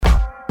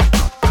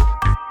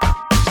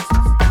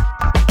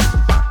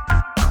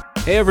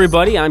Hey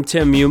everybody, I'm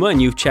Tim Muma, and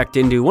you've checked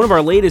into one of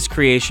our latest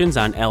creations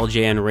on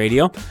LJN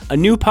Radio, a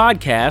new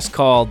podcast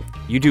called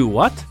You Do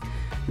What?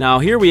 Now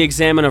here we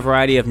examine a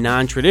variety of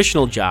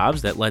non-traditional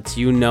jobs that lets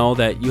you know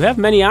that you have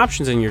many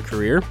options in your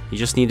career. You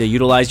just need to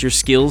utilize your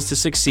skills to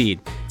succeed.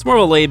 It's more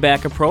of a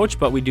laid-back approach,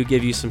 but we do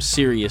give you some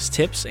serious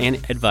tips and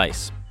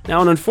advice. Now,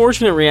 an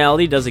unfortunate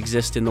reality does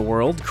exist in the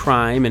world.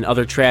 Crime and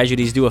other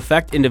tragedies do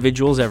affect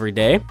individuals every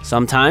day.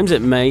 Sometimes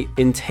it may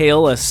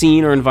entail a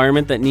scene or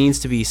environment that needs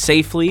to be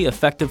safely,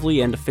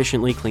 effectively, and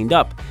efficiently cleaned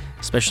up,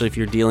 especially if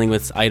you're dealing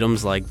with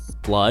items like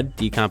blood,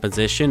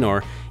 decomposition,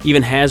 or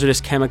even hazardous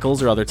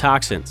chemicals or other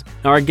toxins.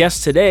 Now, our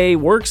guest today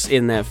works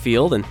in that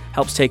field and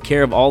helps take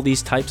care of all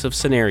these types of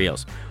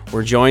scenarios.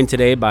 We're joined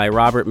today by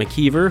Robert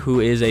McKeever, who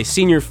is a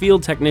senior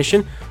field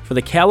technician for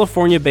the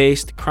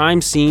California-based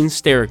Crime Scene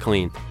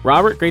Stericlean.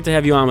 Robert, great to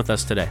have you on with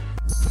us today.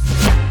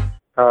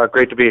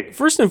 Great to be.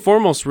 First and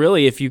foremost,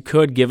 really, if you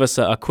could give us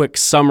a quick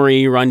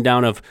summary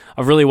rundown of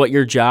really what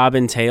your job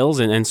entails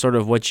and sort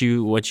of what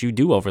you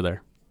do over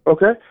there.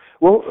 Okay.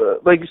 Well,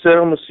 like you said,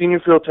 I'm a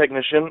senior field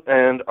technician,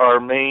 and our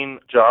main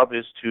job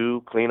is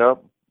to clean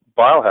up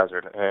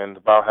biohazard, and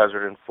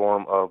biohazard in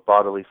form of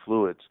bodily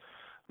fluids.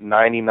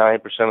 99%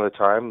 of the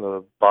time,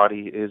 the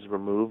body is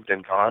removed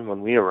and gone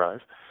when we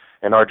arrive,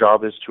 and our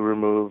job is to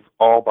remove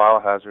all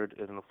biohazard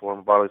in the form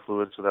of bodily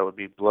fluids, so that would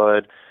be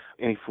blood,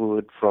 any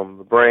fluid from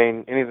the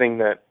brain, anything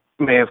that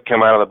may have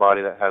come out of the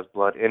body that has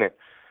blood in it.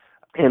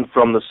 And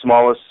from the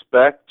smallest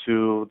speck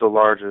to the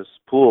largest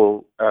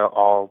pool,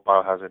 all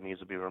biohazard needs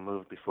to be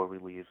removed before we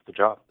leave the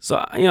job. So,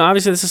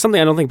 obviously this is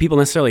something I don't think people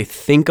necessarily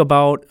think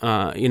about,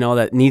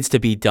 that needs to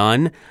be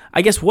done.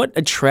 I guess what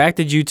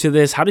attracted you to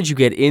this? How did you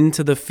get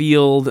into the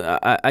field?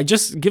 I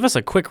just give us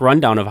a quick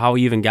rundown of how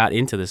you even got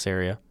into this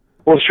area.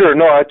 Well, sure.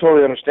 No, I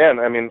totally understand.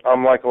 I mean,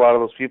 I'm like a lot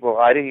of those people.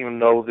 I didn't even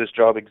know this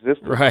job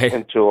existed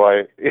until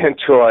I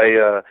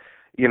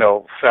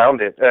found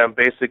it.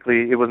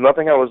 Basically, it was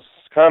nothing I was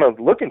kind of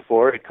looking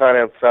for. It kind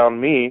of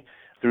found me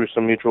through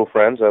some mutual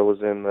friends. I was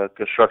in the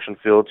construction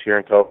fields here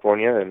in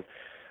California, and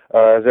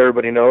as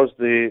everybody knows,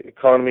 the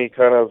economy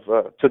kind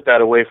of took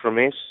that away from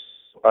me.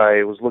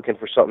 I was looking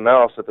for something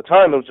else. At the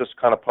time, it was just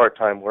kind of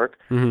part-time work,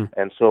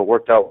 and so it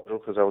worked out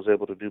because I was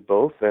able to do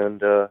both,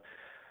 and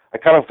I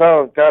kind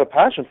of got a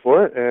passion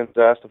for it and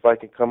asked if I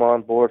could come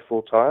on board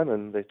full-time,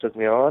 and they took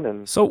me on.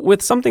 And so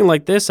with something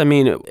like this, I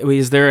mean,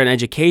 is there an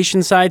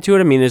education side to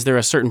it? I mean, is there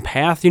a certain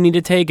path you need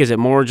to take? Is it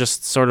more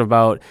just sort of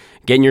about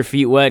getting your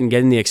feet wet and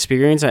getting the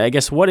experience? I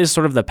guess what is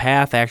sort of the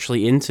path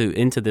actually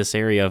into this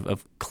area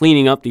of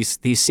cleaning up these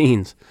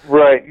scenes?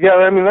 Right. Yeah,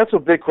 I mean, that's a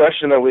big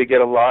question that we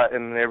get a lot,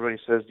 and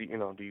everybody says, do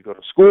you go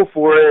to school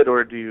for it,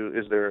 or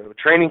is there a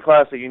training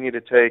class that you need to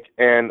take?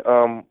 And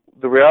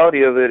the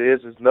reality of it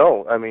is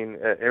no. I mean,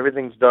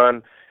 everything's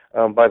done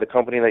by the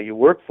company that you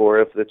work for.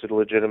 If it's a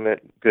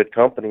legitimate, good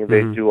company,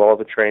 they do all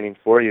the training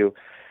for you.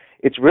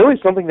 It's really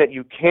something that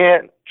you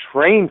can't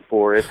train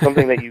for. It's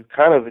something that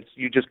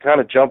you just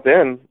kind of jump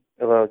in,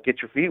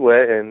 get your feet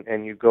wet,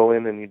 and you go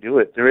in and you do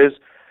it. There is,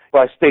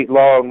 by state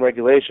law and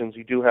regulations,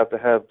 you do have to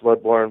have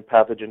bloodborne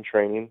pathogen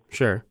training.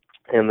 Sure.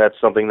 And that's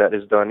something that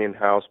is done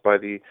in-house by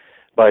the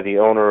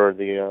owner or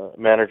the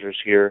managers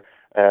here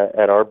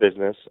at our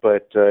business,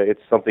 but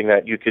it's something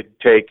that you could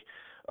take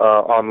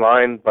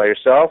online by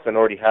yourself and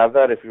already have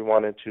that if you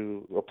wanted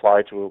to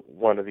apply to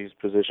one of these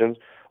positions,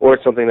 or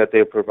it's something that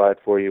they provide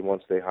for you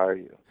once they hire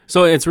you.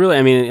 So it's really,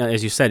 I mean,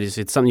 as you said,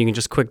 it's something you can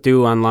just quick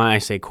do online. I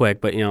say quick,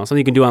 but something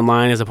you can do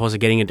online as opposed to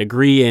getting a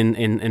degree in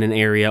an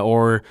area,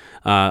 or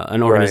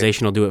an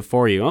organization will do it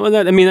for you.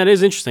 That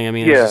is interesting. I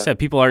mean, as you said,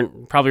 people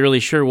aren't probably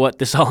really sure what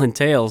this all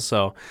entails.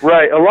 So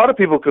right, a lot of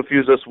people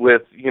confuse us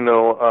with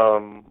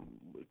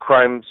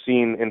crime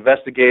scene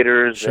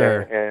investigators,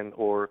 sure,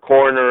 or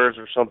coroners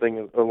or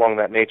something along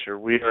that nature.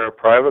 We are a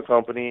private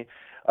company.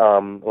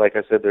 Like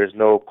I said, there's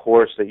no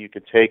course that you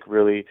could take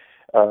really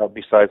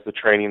besides the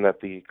training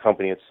that the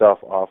company itself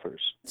offers.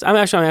 I'm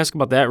actually going to ask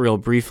about that real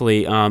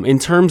briefly. In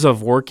terms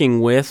of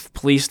working with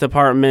police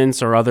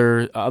departments or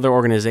other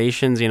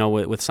organizations,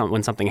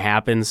 when something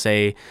happens,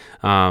 say,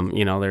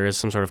 there is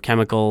some sort of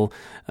chemical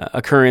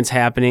occurrence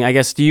happening. I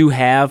guess, do you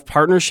have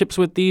partnerships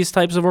with these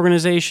types of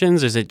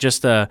organizations? Is it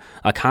just a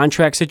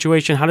contract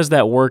situation? How does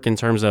that work in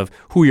terms of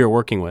who you're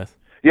working with?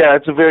 Yeah,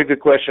 it's a very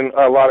good question.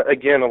 A lot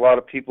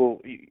of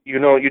people,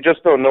 you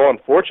just don't know,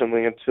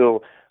 unfortunately,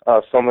 until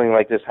something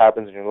like this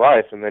happens in your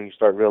life, and then you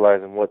start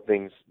realizing what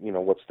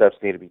steps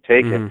need to be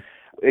taken.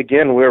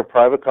 Again, we're a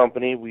private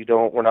company.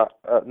 We're not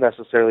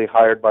necessarily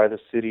hired by the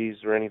cities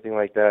or anything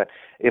like that.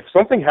 If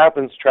something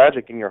happens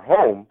tragic in your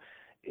home,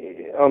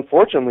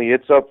 unfortunately,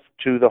 it's up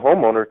to the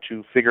homeowner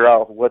to figure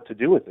out what to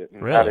do with it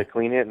and how to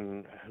clean it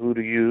and who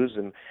to use.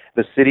 And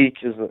the city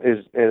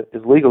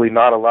is legally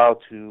not allowed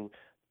to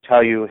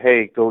tell you,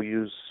 hey, go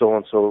use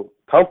so-and-so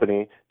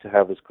company to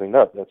have this cleaned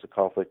up. That's a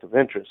conflict of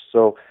interest.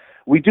 So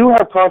we do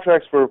have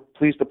contracts for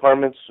police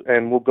departments,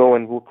 and we'll go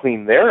and we'll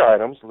clean their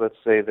items, let's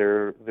say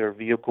their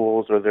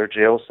vehicles or their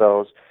jail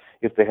cells,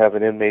 if they have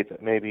an inmate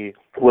that maybe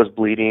was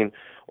bleeding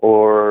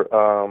or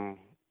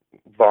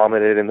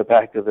vomited in the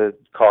back of the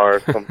car,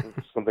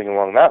 something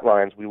along that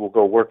lines, we will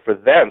go work for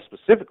them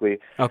specifically.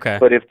 Okay.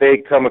 But if they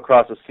come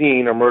across a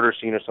scene or murder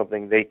scene or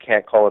something, they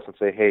can't call us and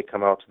say, hey,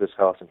 come out to this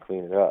house and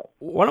clean it up.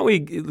 Why don't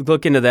we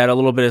look into that a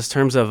little bit in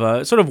terms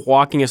of sort of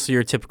walking us through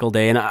your typical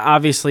day? And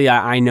obviously,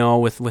 I know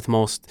with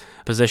most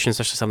positions,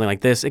 especially something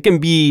like this, it can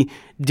be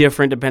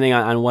different depending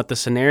on what the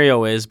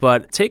scenario is.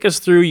 But take us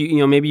through,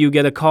 maybe you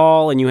get a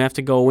call and you have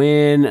to go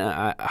in.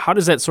 How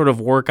does that sort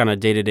of work on a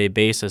day-to-day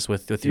basis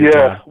with your job?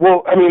 Yeah,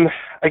 well, I mean,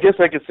 I guess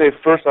I could say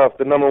first off,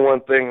 the number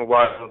one thing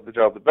why I love the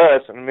job the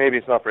best, and maybe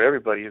it's not for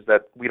everybody, is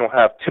that we don't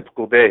have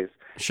typical days.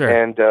 Sure.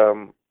 And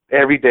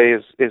every day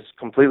is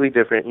completely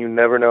different. You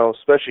never know,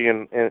 especially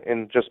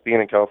in just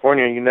being in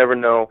California, you never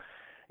know.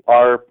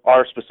 Our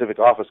specific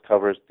office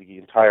covers the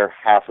entire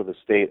half of the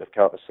state of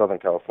Southern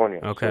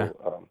California. Okay.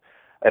 So,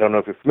 I don't know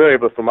if you're familiar,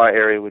 but for my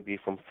area, it would be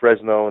from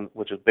Fresno,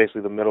 which is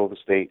basically the middle of the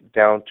state,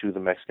 down to the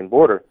Mexican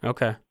border.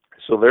 Okay.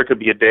 So there could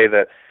be a day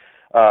that,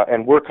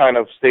 and we're kind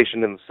of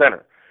stationed in the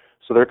center.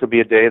 So there could be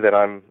a day that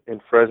I'm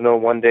in Fresno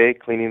one day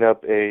cleaning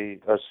up a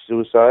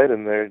suicide,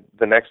 and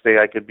the next day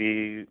I could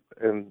be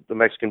in the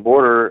Mexican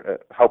border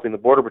helping the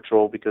Border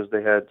Patrol because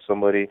they had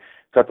somebody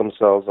cut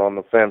themselves on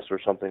the fence or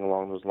something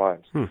along those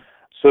lines.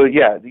 So,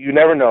 yeah, you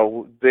never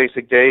know.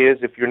 Basic day is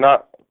if you're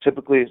not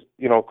typically,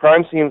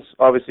 crime scenes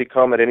obviously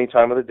come at any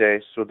time of the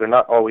day, so they're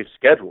not always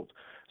scheduled.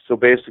 So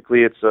basically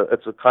it's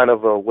a kind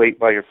of a wait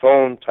by your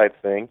phone type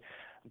thing,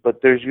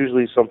 but there's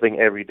usually something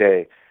every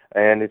day.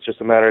 And it's just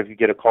a matter of you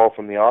get a call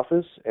from the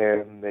office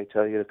and they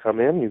tell you to come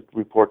in. You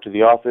report to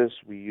the office.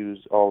 We use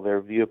all their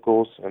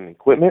vehicles and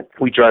equipment.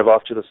 We drive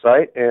off to the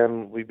site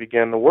and we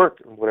begin the work,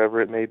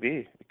 whatever it may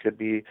be. It could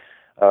be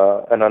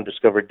an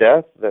undiscovered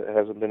death that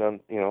hasn't been,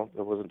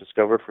 that wasn't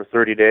discovered for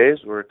 30 days,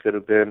 or it could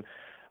have been,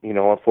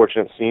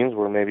 unfortunate scenes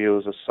where maybe it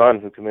was a son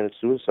who committed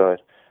suicide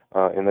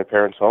in their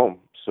parents' home.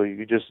 So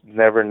you just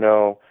never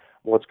know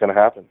what's going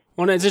to happen.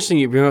 Well, it's interesting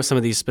you bring up some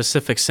of these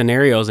specific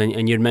scenarios,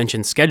 and you'd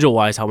mentioned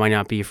schedule-wise how it might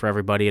not be for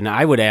everybody. And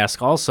I would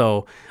ask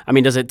also,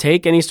 does it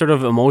take any sort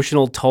of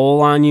emotional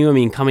toll on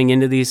you? Coming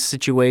into these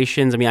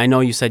situations, I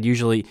know you said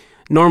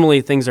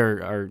normally things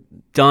are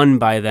done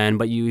by then,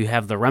 but you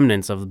have the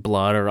remnants of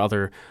blood or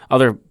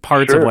other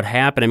parts of what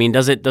happened.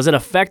 Does it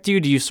affect you?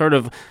 Do you sort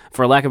of,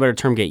 for lack of a better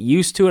term, get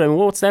used to it?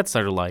 What's that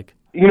sort of like?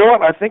 You know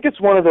what? I think it's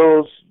one of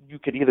those, you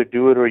could either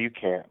do it or you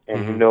can't,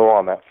 and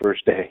on that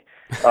first day.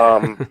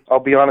 I'll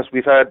be honest,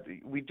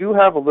 we do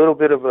have a little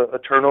bit of a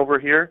turnover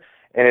here,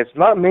 and it's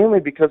not mainly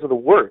because of the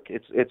work.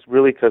 It's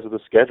really because of the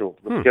schedule.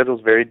 The schedule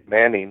is very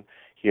demanding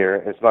here.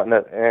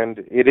 And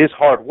it is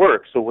hard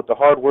work. So with the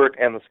hard work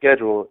and the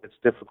schedule, it's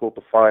difficult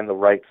to find the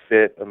right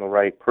fit and the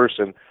right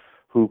person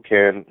who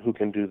can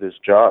do this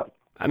job.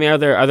 Are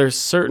there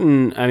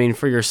certain,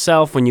 for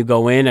yourself when you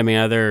go in,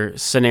 are there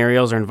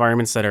scenarios or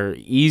environments that are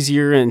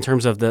easier in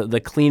terms of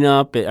the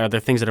cleanup? Are there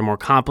things that are more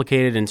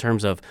complicated in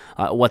terms of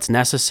what's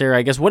necessary?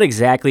 I guess, what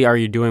exactly are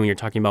you doing when you're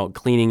talking about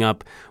cleaning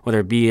up, whether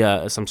it be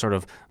some sort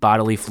of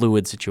bodily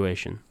fluid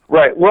situation?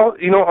 Right. Well,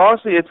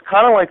 honestly, it's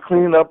kind of like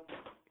cleaning up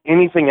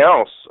anything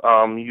else.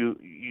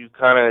 You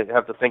kind of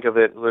have to think of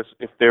it as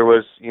if there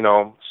was,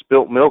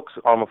 spilt milk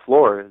on the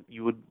floor,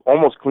 you would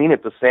almost clean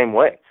it the same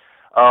way.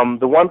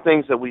 The one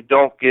things that we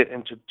don't get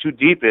into too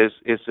deep is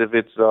if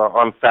it's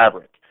on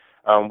fabric.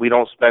 We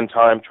don't spend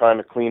time trying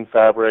to clean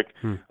fabric.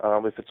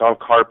 If it's on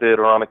carpet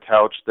or on a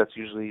couch, that's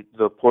usually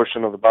the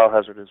portion of the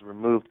biohazard is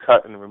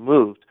cut and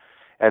removed,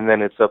 and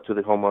then it's up to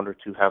the homeowner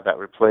to have that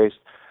replaced.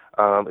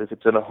 If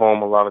it's in a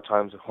home, a lot of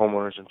times the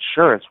homeowner's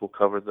insurance will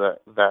cover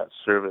that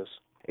service.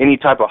 Any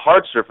type of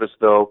hard surface,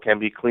 though, can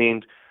be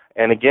cleaned,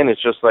 and again,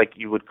 it's just like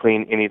you would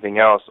clean anything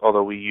else,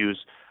 although we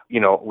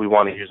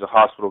want to use a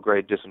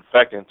hospital-grade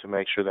disinfectant to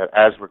make sure that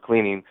as we're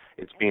cleaning,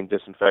 it's being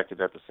disinfected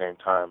at the same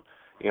time.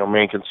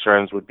 Main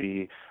concerns would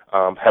be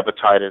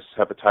hepatitis.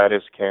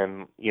 Hepatitis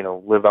can,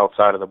 live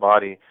outside of the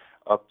body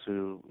up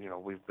to,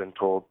 we've been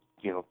told,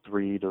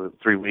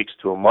 3 weeks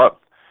to a month.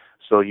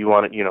 So you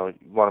want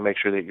to make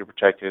sure that you're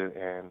protected,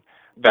 and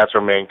that's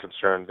our main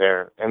concern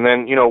there. And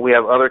then, we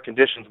have other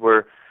conditions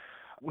where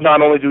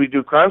not only do we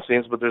do crime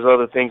scenes, but there's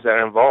other things that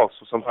are involved.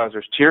 So sometimes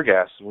there's tear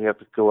gas, and we have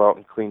to go out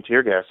and clean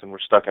tear gas, and we're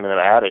stuck in an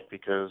attic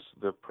because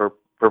the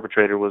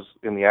perpetrator was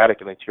in the attic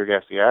and they tear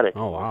gassed the attic.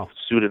 Oh, wow.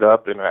 Suited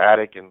up in an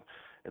attic, and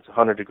it's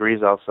 100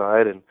 degrees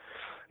outside, and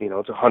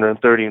it's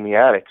 130 in the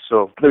attic.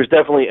 So there's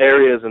definitely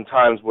areas and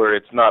times where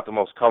it's not the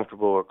most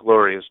comfortable or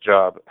glorious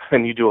job,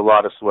 and you do a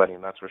lot of sweating,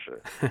 that's for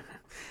sure.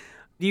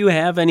 Do you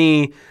have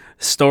any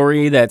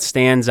story that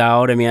stands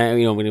out? We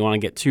don't want to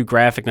get too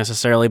graphic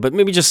necessarily, but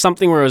maybe just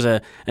something where it was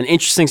an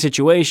interesting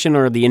situation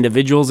or the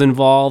individuals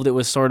involved, it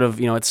was sort of,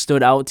 it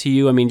stood out to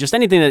you. Just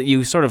anything that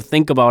you sort of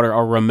think about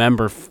or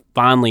remember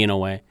fondly in a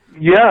way.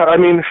 Yeah,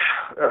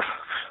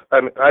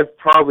 I've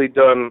probably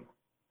done,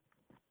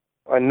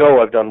 I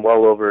know I've done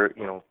well over,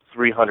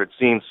 300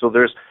 scenes, so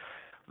there's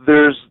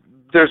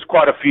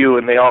quite a few,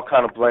 and they all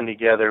kind of blend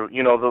together.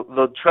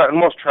 The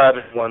most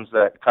tragic ones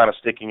that kind of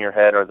stick in your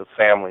head are the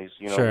families.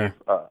 Sure.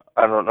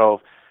 I don't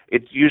know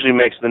it usually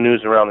makes the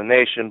news around the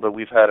nation, but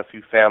we've had a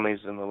few families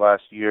in the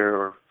last year,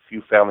 or a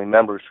few family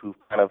members who've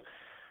kind of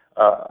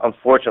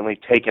unfortunately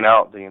taken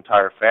out the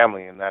entire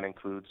family, and that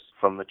includes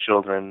from the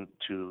children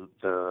to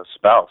the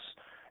spouse.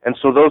 And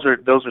so those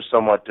are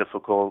somewhat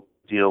difficult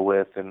to deal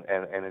with, and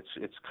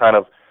it's kind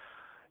of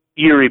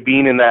eerie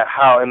being in that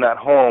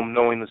home,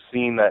 knowing the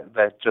scene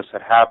that just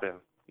had happened.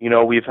 You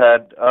know, we've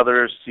had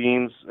other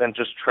scenes and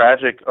just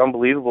tragic,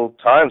 unbelievable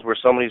times where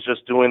somebody's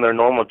just doing their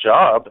normal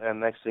job, and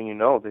next thing you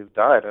know, they've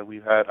died. And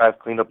I've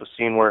cleaned up a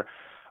scene where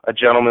a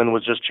gentleman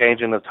was just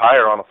changing the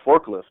tire on a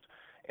forklift,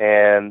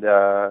 and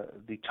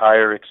the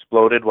tire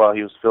exploded while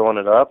he was filling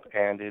it up,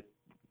 and it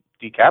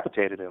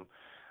decapitated him.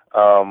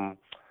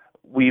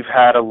 We've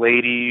had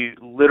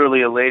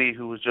literally a lady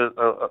who was just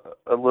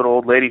a little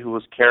old lady who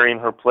was carrying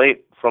her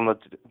plate from the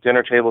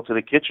dinner table to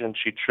the kitchen.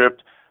 She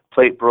tripped,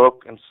 plate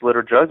broke, and slit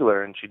her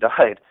jugular, and she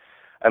died.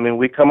 I mean,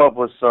 we come up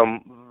with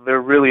there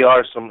really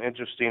are some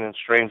interesting and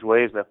strange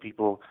ways that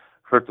people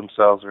hurt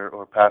themselves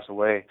or pass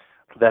away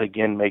that,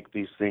 again, make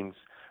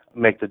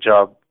the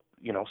job,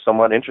 you know,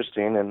 somewhat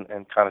interesting and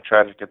kind of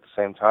tragic at the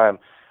same time.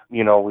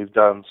 You know, we've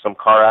done some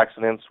car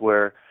accidents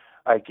where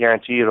I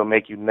guarantee it'll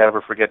make you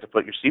never forget to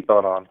put your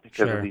seatbelt on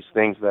because Sure. of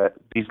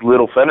these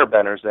little fender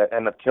benders that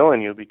end up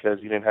killing you because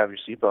you didn't have your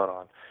seatbelt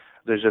on.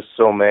 There's just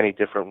so many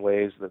different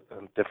ways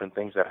different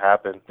things that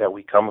happen that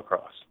we come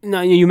across. Now,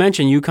 you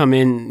mentioned you come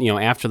in, you know,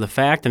 after the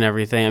fact and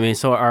everything. I mean,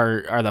 so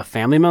are the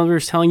family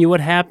members telling you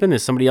what happened?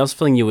 Is somebody else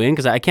filling you in?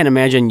 Because I can't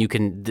imagine you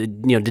can,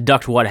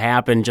 deduct what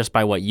happened just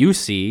by what you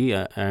see.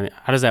 How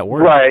does that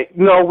work? Right.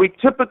 No, we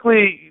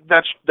typically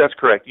that's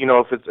correct. You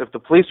know, if the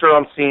police are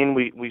on scene,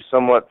 we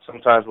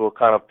sometimes will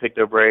kind of pick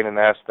their brain and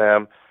ask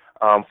them.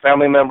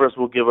 Family members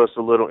will give us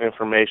a little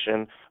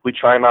information. We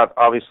try not,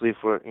 obviously,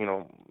 for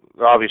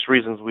obvious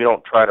reasons, we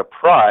don't try to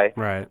pry.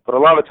 Right. But a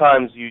lot of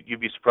times you'd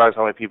be surprised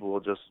how many people will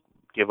just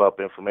give up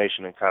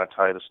information and kind of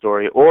tell you the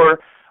story. Or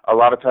a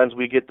lot of times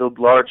we get the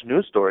large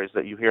news stories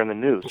that you hear in the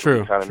news. True.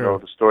 So we kind of know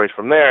the stories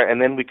from there,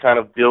 and then we kind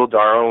of build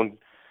our own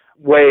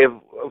way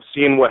of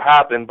seeing what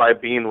happened by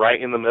being right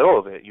in the middle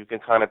of it. You can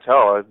kind of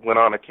tell. I went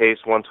on a case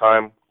one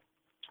time,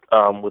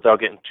 without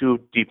getting too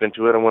deep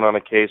into it, I went on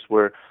a case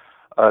where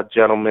a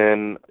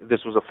gentleman,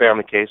 this was a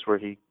family case where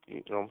he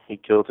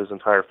killed his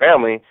entire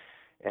family.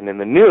 And in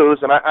the news,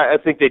 and I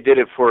think they did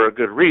it for a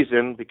good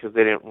reason because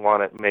they didn't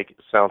want to make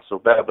it sound so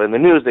bad, but in the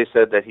news they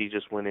said that he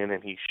just went in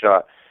and he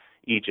shot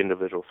each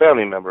individual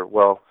family member.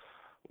 Well,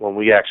 when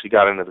we actually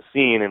got into the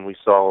scene and we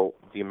saw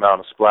the amount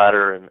of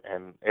splatter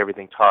and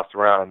everything tossed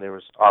around, there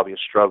was obvious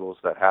struggles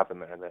that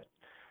happened there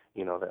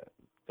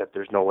that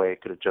there's no way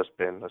it could have just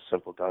been a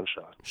simple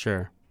gunshot.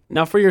 Sure.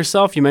 Now, for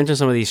yourself, you mentioned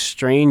some of these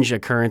strange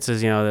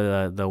occurrences,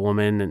 the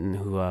woman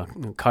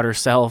who cut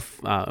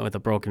herself with a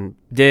broken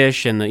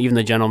dish, and even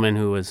the gentleman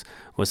who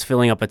was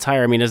filling up a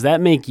tire. I mean, does that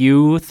make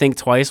you think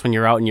twice when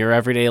you're out in your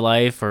everyday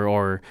life,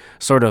 or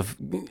sort of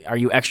are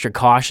you extra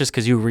cautious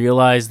because you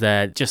realize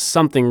that just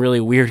something really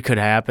weird could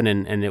happen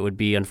and it would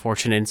be an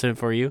unfortunate incident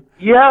for you?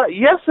 Yeah,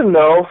 yes and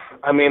no.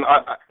 I mean,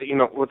 I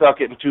without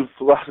getting too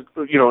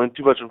in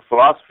too much of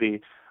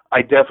philosophy,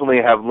 I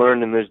definitely have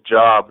learned in this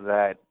job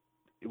that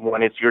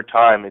when it's your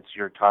time, it's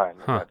your time.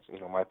 Huh.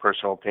 That's my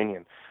personal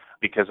opinion,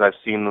 because I've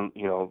seen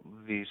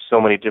these so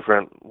many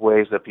different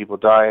ways that people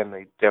die, and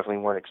they definitely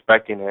weren't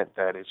expecting it.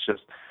 That it's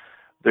just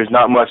there's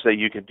not much that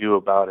you can do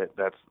about it.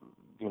 That's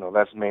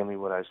mainly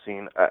what I've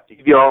seen.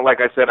 Like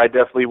I said, I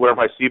definitely wear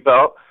my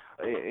seatbelt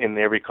in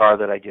every car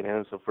that I get in.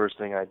 It's the first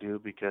thing I do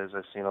because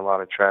I've seen a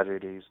lot of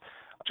tragedies,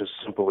 just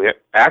simple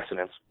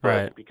accidents,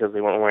 right? Because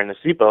they weren't wearing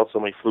a seatbelt,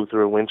 somebody flew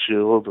through a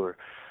windshield or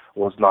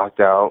was knocked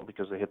out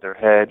because they hit their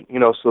head,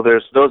 so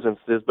there's those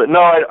instances. But no,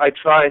 I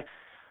try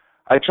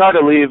to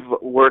leave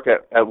work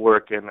at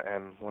work, and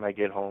when I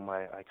get home,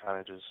 I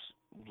kind of just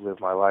live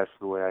my life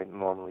the way I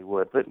normally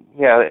would. But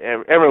yeah,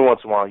 every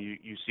once in a while you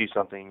see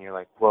something and you're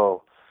like,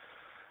 whoa,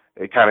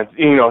 it kind of,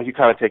 you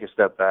kind of take a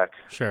step back.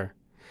 Sure.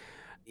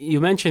 You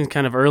mentioned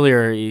kind of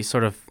earlier you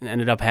sort of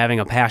ended up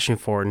having a passion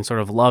for it and sort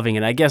of loving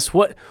it. I guess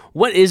what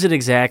is it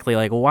exactly?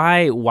 Like,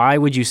 why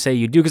would you say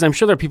you do? Because I'm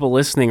sure there are people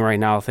listening right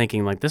now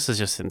thinking, like, this is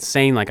just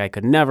insane. Like, I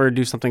could never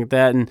do something like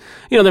that. And,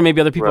 there may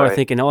be other people who are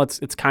thinking, oh,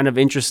 it's kind of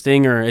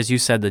interesting. Or as you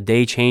said, the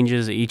day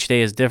changes. Each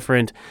day is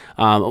different.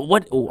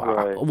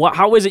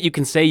 How is it you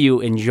can say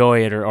you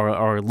enjoy it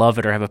or love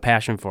it or have a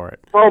passion for it?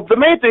 Well, the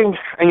main thing,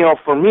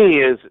 for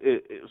me is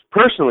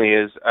personally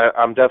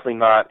I'm definitely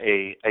not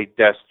a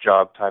desk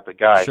job type of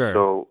guy. Sure.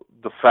 So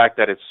the fact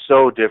that it's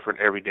so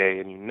different every day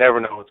and you never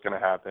know what's going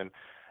to happen,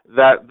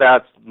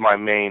 that's my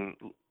main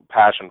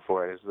passion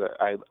for it. Is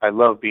that I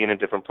love being in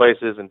different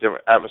places and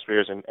different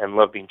atmospheres and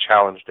love being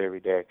challenged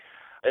every day.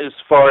 As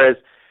far as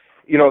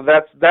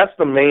that's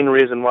the main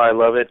reason why I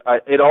love it.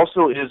 It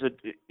also is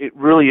it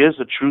really is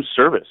a true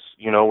service.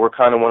 We're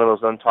kind of one of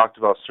those untalked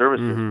about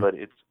services, but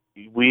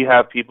we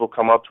have people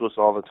come up to us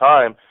all the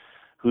time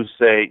who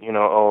say,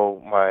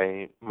 oh,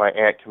 my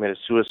aunt committed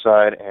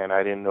suicide and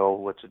I didn't know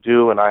what to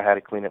do and I had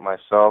to clean it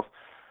myself.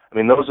 I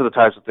mean, those are the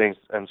types of things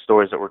and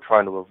stories that we're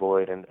trying to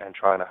avoid and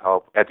trying to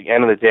help. At the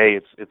end of the day,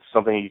 it's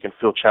something you can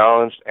feel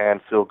challenged and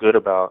feel good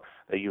about,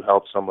 that you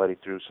helped somebody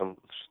through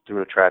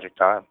a tragic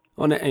time.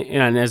 Well,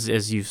 and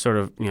as you sort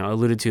of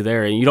alluded to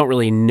there, you don't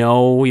really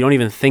know, you don't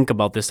even think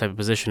about this type of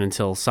position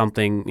until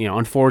something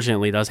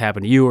unfortunately does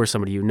happen to you or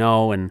somebody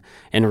and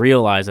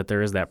realize that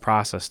there is that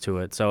process to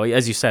it. So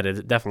as you said,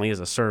 it definitely is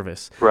a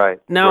service. Right.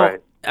 Now, right.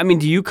 I mean,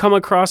 do you come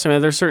across, are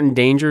there certain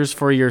dangers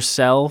for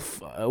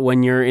yourself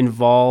when you're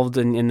involved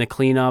in the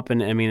cleanup?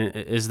 And I mean,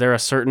 is there a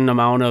certain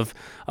amount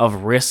of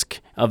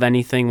risk of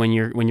anything when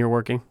you're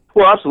working?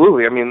 Well,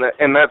 absolutely. I mean,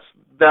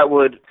 that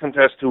would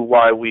contest to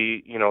why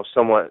we,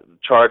 somewhat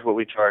charge what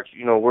we charge.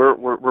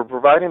 We're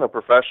providing a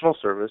professional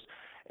service,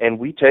 and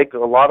we take a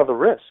lot of the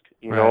risk.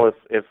 Right.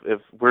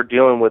 If we're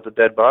dealing with a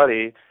dead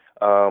body,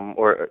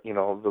 or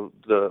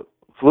the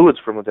fluids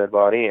from a dead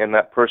body, and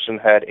that person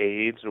had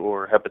AIDS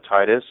or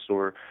hepatitis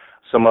or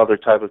some other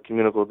type of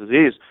communicable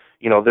disease,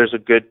 there's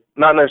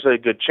not necessarily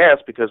a good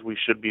chance, because we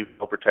should be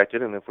well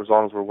protected, and as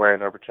long as we're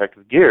wearing our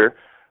protective gear,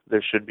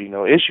 there should be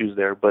no issues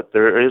there. But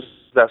there is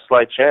that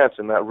slight chance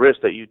and that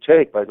risk that you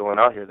take by going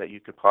out here that you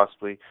could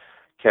possibly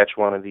catch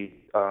one of the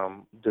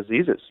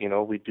diseases.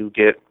 We do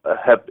get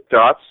hep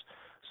shots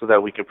so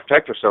that we can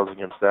protect ourselves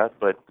against that,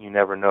 but you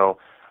never know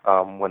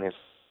when it's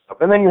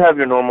up. And then you have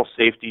your normal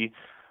safety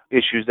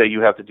issues that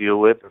you have to deal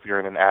with. If you're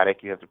in an attic,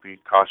 you have to be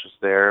cautious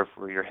there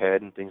for your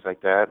head and things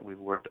like that. We've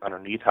worked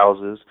underneath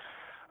houses.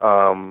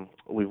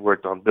 We've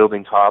worked on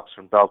building tops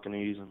and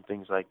balconies and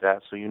things like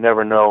that. So you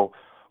never know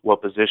what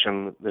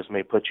position this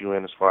may put you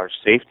in as far as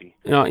safety.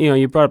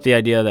 You brought up the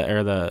idea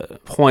or the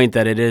point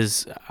that it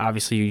is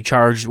obviously you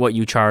charge what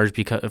you charge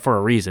for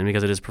a reason,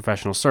 because it is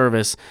professional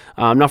service.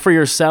 Now, for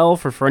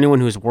yourself or for anyone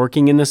who's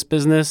working in this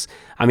business,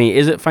 I mean,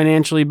 is it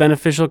financially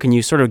beneficial? Can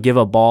you sort of give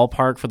a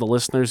ballpark for the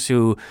listeners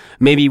who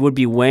maybe would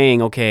be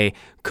weighing, okay,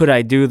 could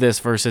I do this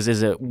versus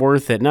is it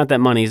worth it? Not that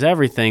money is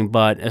everything,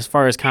 but as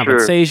far as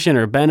compensation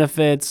or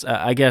benefits,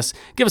 I guess,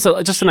 give us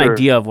just an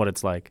idea of what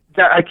it's like.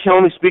 I can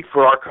only speak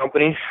for our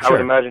company. Sure. I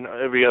would imagine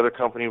every other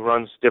company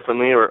runs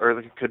differently, or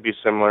it could be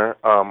similar.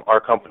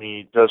 Our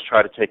company does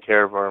try to take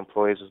care of our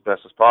employees as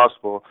best as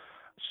possible.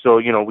 So,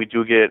 we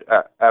do get,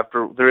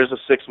 there is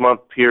a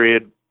 6-month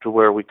period to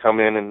where we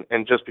come in,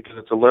 and just because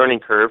it's a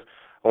learning curve,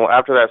 well,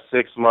 after that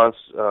 6 months,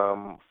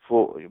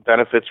 full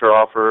benefits are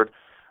offered,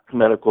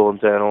 medical and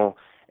dental,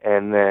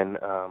 and then,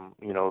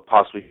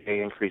 possibly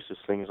pay increases,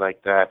 things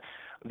like that.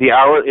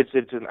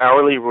 It's an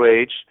hourly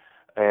wage,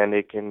 and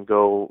it can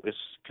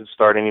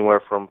start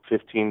anywhere from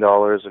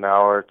 $15 an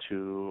hour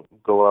to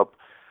go up.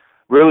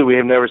 Really, we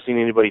have never seen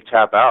anybody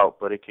tap out,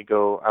 but it could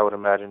go, I would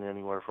imagine,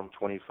 anywhere from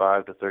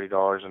 $25 to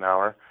 $30 an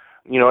hour.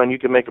 And you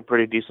can make a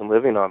pretty decent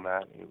living on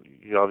that.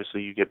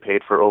 Obviously, you get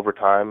paid for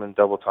overtime and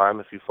double time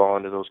if you fall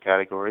into those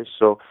categories.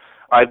 So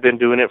I've been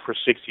doing it for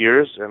 6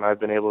 years, and I've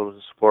been able to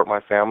support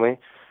my family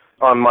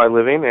on my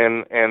living,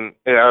 and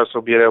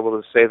also be able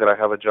to say that I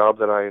have a job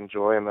that I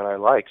enjoy and that I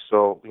like.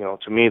 So,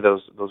 to me,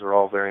 those are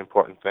all very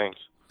important things.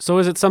 So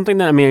is it something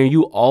that, are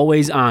you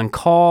always on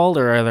call,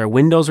 or are there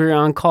windows where you're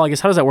on call? I guess,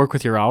 how does that work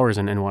with your hours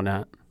and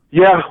whatnot?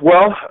 Yeah,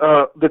 well,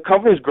 the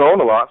company's grown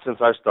a lot since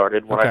I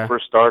started. When Okay. I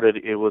first started,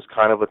 it was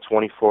kind of a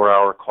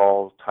 24-hour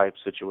call type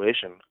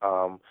situation.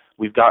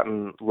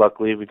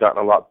 Luckily, we've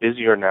gotten a lot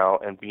busier now,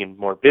 and being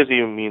more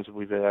busy means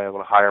we've been able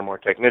to hire more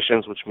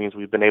technicians, which means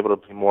we've been able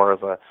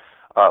to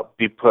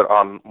be put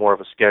on more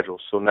of a schedule.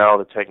 So now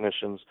the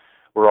technicians,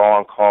 we're all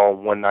on call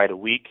one night a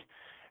week,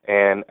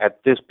 and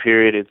at this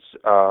period,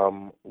 it's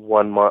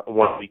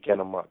 1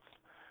 weekend a month.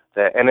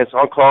 And it's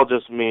on call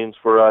just means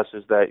for us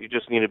is that you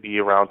just need to be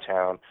around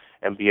town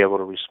and be able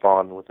to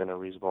respond within a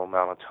reasonable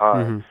amount of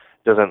time. Mm-hmm.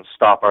 It doesn't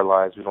stop our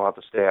lives. We don't have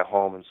to stay at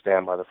home and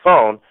stand by the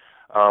phone,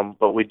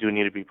 but we do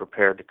need to be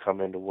prepared to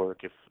come into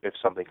work if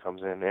something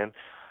comes in. And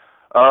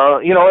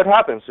it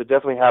happens. It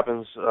definitely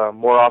happens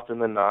more often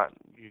than not.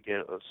 You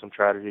get some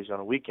tragedies on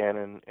a weekend,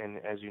 and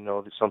as you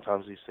know,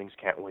 sometimes these things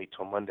can't wait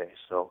till Monday,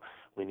 so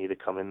we need to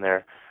come in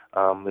there.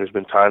 There's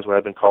been times where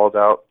I've been called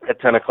out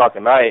at 10 o'clock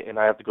at night, and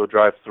I have to go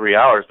drive 3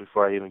 hours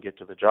before I even get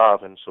to the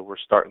job, and so we're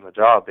starting the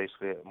job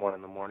basically at 1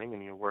 in the morning,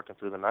 and you're working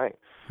through the night.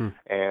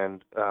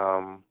 And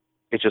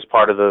it's just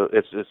part of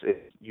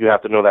you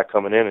have to know that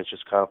coming in. It's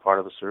just kind of part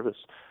of the service.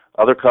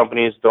 Other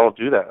companies don't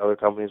do that. Other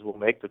companies will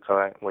make the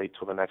client wait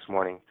till the next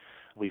morning.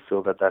 We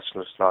feel that that's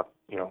just not,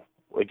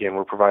 again,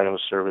 we're providing a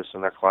service,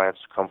 and their clients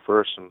come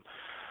first, and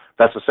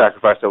that's the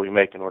sacrifice that we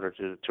make in order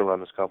to run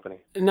this company.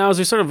 Now, as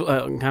we're sort of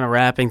kind of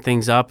wrapping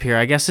things up here,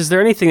 I guess, is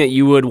there anything that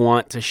you would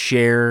want to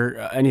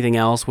share, anything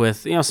else with,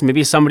 so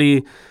maybe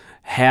somebody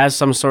has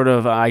some sort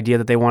of idea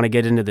that they want to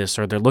get into this,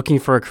 or they're looking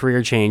for a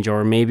career change,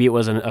 or maybe it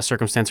was a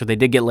circumstance where they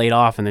did get laid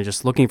off and they're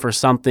just looking for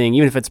something,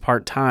 even if it's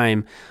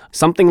part-time,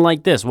 something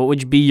like this. What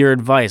would be your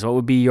advice? What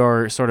would be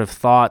your sort of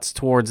thoughts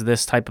towards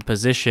this type of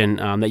position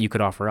that you could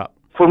offer up?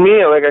 For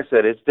me, like I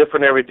said, it's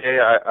different every day.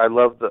 I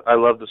love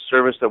the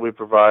service that we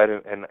provide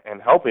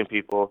and helping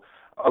people.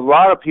 A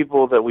lot of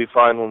people that we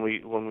find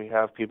when we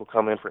have people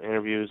come in for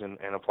interviews and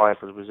applying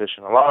for the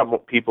position, a lot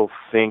of people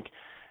think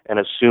and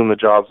assume the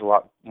job's a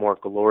lot more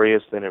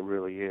glorious than it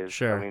really is.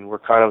 Sure. I mean, we're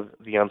kind of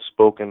the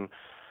unspoken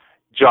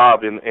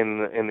job in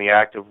the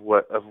act of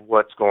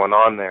what's going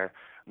on there.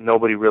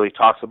 Nobody really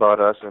talks about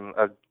us, and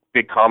a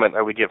big comment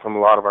that we get from a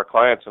lot of our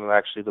clients, and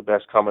actually the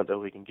best comment that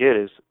we can get,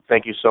 is,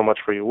 "Thank you so much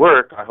for your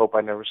work. I hope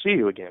I never see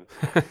you again."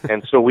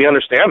 And so we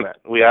understand that.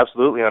 We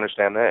absolutely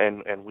understand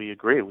that, and we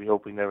agree. We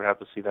hope we never have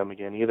to see them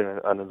again either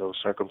under those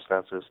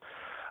circumstances.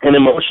 And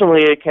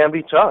emotionally, it can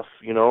be tough.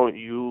 You know,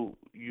 you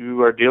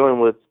are dealing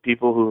with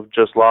people who've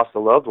just lost a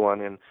loved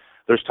one, and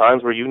there's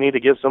times where you need to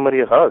give somebody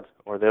a hug,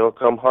 or they'll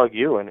come hug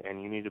you,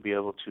 and you need to be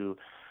able to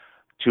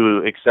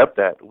accept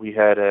that. We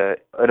had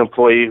an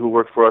employee who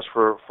worked for us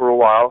for a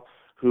while,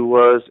 who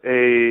was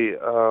a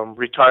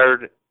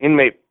retired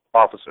inmate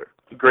officer.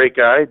 Great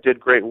guy, did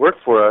great work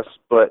for us,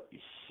 but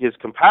his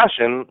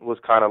compassion was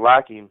kind of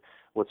lacking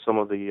with some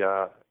of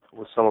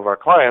our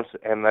clients,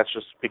 and that's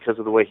just because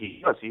of the way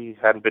he was. He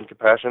hadn't been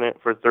compassionate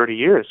for 30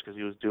 years because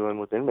he was dealing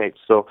with inmates.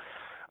 So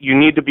you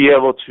need to be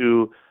able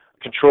to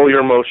control your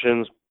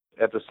emotions,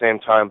 at the same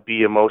time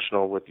be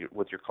emotional with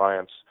your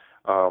clients.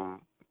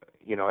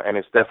 You know, and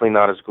it's definitely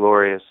not as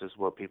glorious as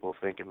what people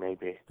think it may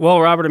be.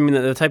 Well, Robert, I mean,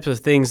 the types of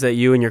things that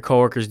you and your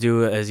coworkers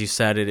do, as you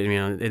said, it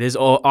is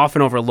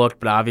often overlooked,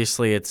 but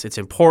obviously it's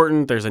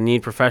important. There's a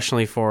need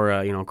professionally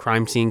for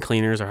crime scene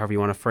cleaners, or however you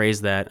want to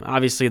phrase that.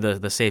 Obviously,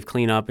 the safe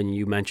cleanup, and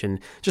you mentioned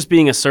just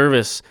being a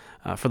service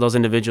for those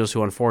individuals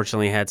who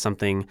unfortunately had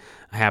something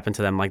happen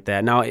to them like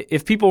that. Now,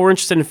 if people were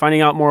interested in finding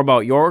out more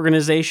about your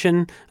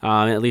organization,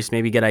 at least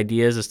maybe get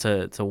ideas as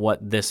to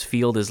what this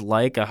field is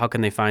like, how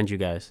can they find you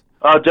guys?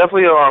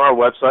 Definitely on our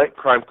website,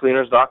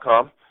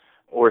 crimecleaners.com,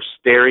 or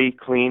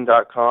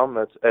SteriClean.com.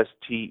 That's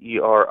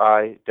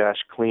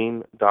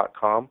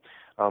STERI-clean.com.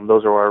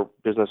 Those are our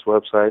business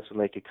websites, and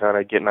they could kind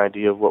of get an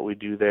idea of what we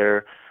do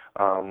there,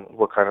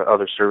 what kind of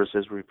other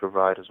services we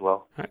provide as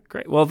well. All right,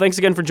 great. Well, thanks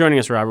again for joining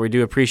us, Robert. We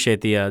do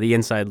appreciate the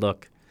inside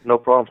look. No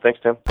problem. Thanks,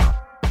 Tim.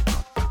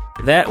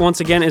 That, once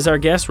again, is our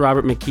guest,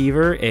 Robert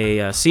McKeever,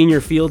 a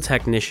senior field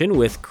technician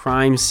with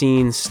Crime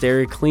Scene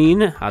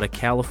SteriClean out of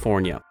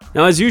California.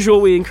 Now, as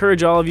usual, we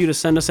encourage all of you to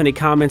send us any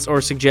comments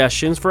or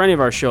suggestions for any of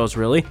our shows,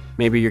 really.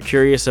 Maybe you're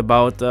curious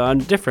about a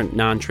different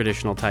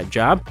non-traditional type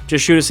job.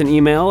 Just shoot us an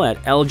email at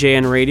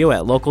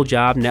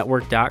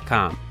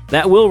ljnradio@localjobnetwork.com.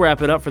 That will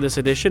wrap it up for this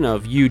edition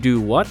of You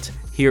Do What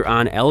here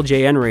on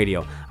LJN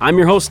Radio. I'm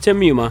your host, Tim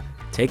Muma.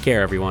 Take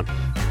care, everyone.